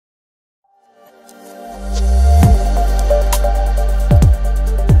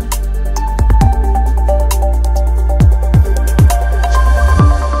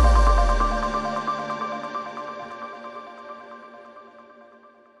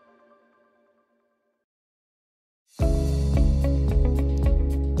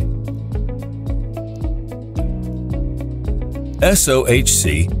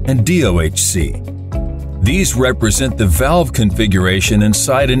SOHC, and DOHC. These represent the valve configuration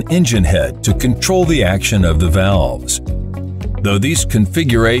inside an engine head to control the action of the valves. Though these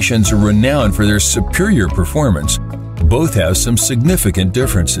configurations are renowned for their superior performance, both have some significant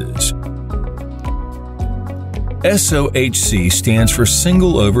differences. SOHC stands for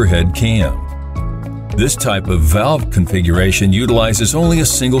Single Overhead Cam. This type of valve configuration utilizes only a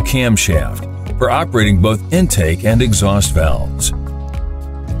single camshaft for operating both intake and exhaust valves.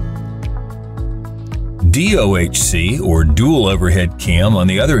 DOHC, or Dual Overhead Cam, on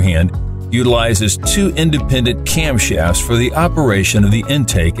the other hand, utilizes two independent camshafts for the operation of the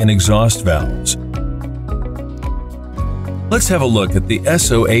intake and exhaust valves. Let's have a look at the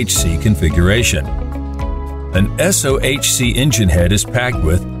SOHC configuration. An SOHC engine head is packed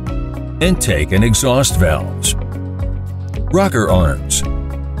with intake and exhaust valves, rocker arms,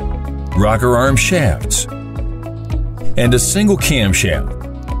 rocker arm shafts, and a single camshaft.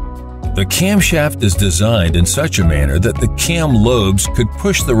 The camshaft is designed in such a manner that the cam lobes could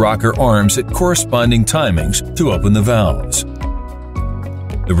push the rocker arms at corresponding timings to open the valves.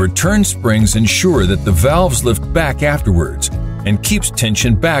 The return springs ensure that the valves lift back afterwards and keeps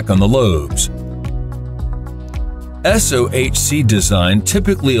tension back on the lobes. SOHC design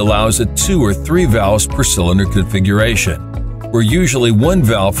typically allows a 2 or 3 valves per cylinder configuration, where usually 1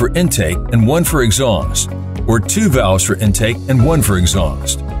 valve for intake and 1 for exhaust, or 2 valves for intake and 1 for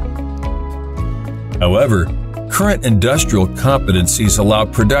exhaust. However, current industrial competencies allow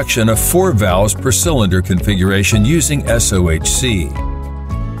production of 4 valves per cylinder configuration using SOHC.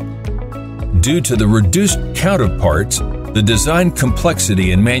 Due to the reduced count of parts, the design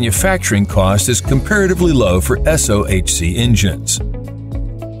complexity and manufacturing cost is comparatively low for SOHC engines.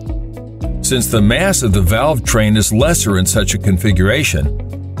 Since the mass of the valve train is lesser in such a configuration,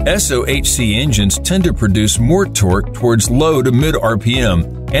 SOHC engines tend to produce more torque towards low to mid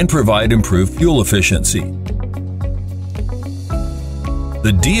RPM and provide improved fuel efficiency.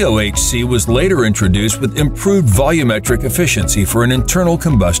 The DOHC was later introduced with improved volumetric efficiency for an internal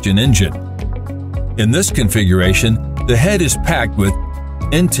combustion engine. In this configuration, the head is packed with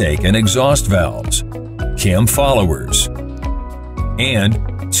intake and exhaust valves, cam followers,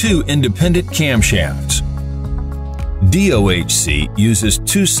 and 2 independent camshafts. DOHC uses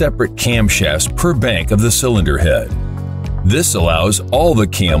 2 separate camshafts per bank of the cylinder head. This allows all the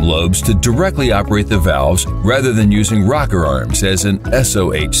cam lobes to directly operate the valves rather than using rocker arms as in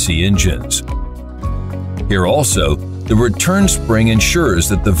SOHC engines. Here also, the return spring ensures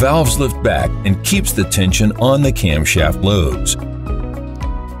that the valves lift back and keeps the tension on the camshaft lobes.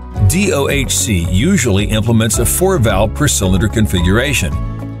 DOHC usually implements a 4-valve per cylinder configuration,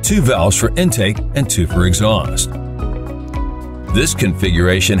 2 valves for intake and 2 for exhaust. This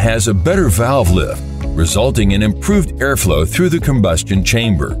configuration has a better valve lift, resulting in improved airflow through the combustion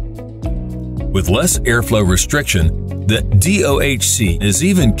chamber. With less airflow restriction, the DOHC is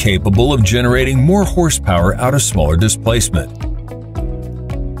even capable of generating more horsepower out of smaller displacement.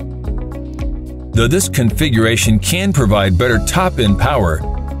 Though this configuration can provide better top-end power,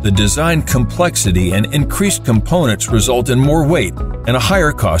 the design complexity and increased components result in more weight and a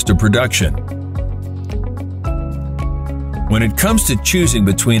higher cost of production. When it comes to choosing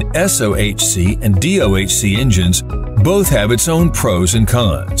between SOHC and DOHC engines, both have its own pros and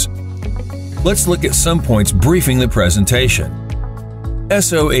cons. Let's look at some points briefing the presentation.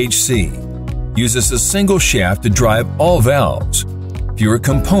 SOHC uses a single shaft to drive all valves. Fewer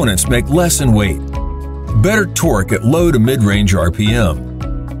components make less in weight. Better torque at low to mid-range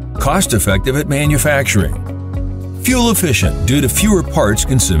RPM. Cost-effective at manufacturing. Fuel efficient due to fewer parts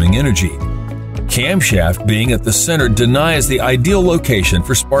consuming energy. Camshaft being at the center denies the ideal location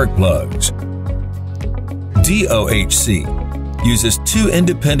for spark plugs. DOHC uses 2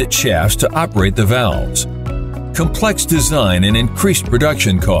 independent shafts to operate the valves. Complex design and increased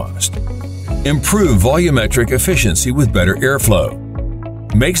production cost. Improved volumetric efficiency with better airflow.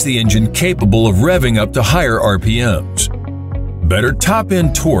 Makes the engine capable of revving up to higher RPMs. Better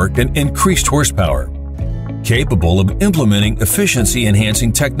top-end torque and increased horsepower. Capable of implementing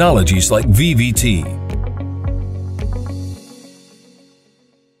efficiency-enhancing technologies like VVT.